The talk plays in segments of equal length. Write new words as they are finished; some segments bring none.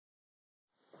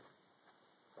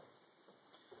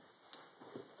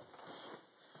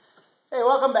Hey,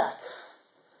 welcome back.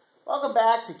 Welcome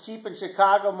back to Keeping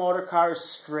Chicago Motor Cars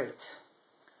Straight.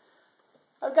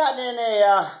 I've gotten in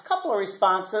a couple of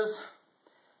responses,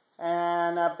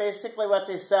 and basically what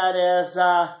they said is,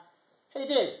 hey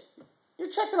Dave, you're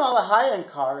checking all the high-end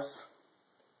cars.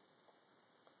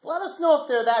 Let us know if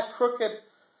they're that crooked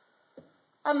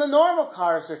on the normal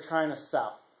cars they're trying to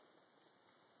sell.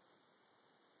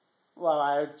 Well,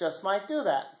 I just might do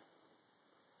that.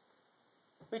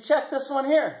 We checked this one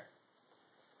here.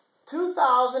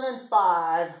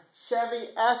 2005 Chevy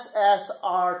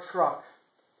SSR truck.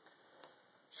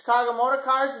 Chicago Motor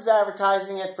Cars is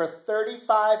advertising it for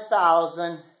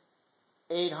 $35,800.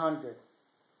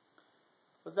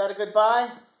 Was that a good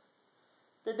buy?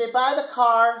 Did they buy the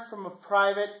car from a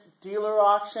private dealer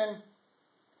auction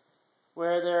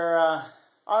where they're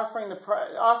offering the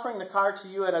car to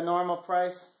you at a normal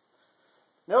price?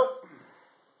 Nope.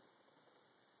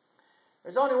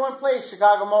 There's only one place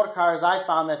Chicago Motor Cars I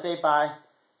found that they buy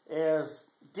is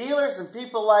dealers and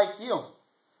people like you.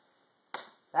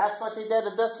 That's what they did to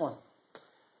this one.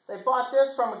 They bought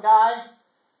this from a guy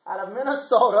out of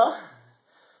Minnesota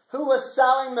who was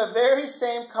selling the very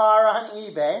same car on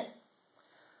eBay.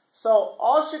 So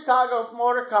all Chicago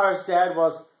Motor Cars did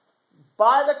was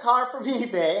buy the car from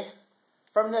eBay,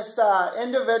 from this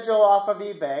individual off of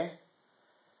eBay,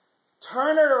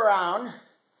 turn it around,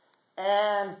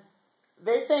 and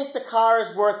they think the car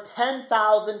is worth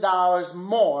 $10,000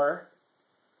 more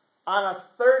on a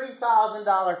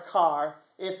 $30,000 car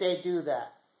if they do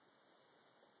that.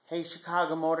 Hey,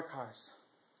 Chicago Motor Cars,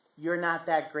 you're not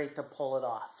that great to pull it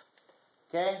off.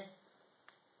 Okay?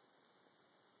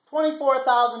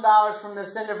 $24,000 from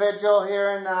this individual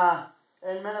here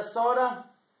in Minnesota.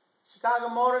 Chicago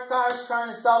Motor Cars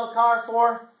trying to sell the car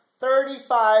for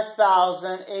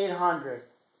 $35,800.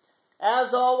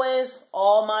 As always,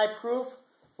 all my proof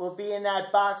will be in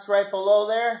that box right below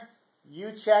there.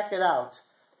 You check it out.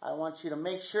 I want you to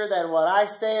make sure that what I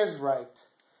say is right.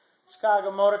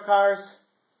 Chicago Motor Cars,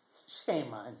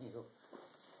 shame on you.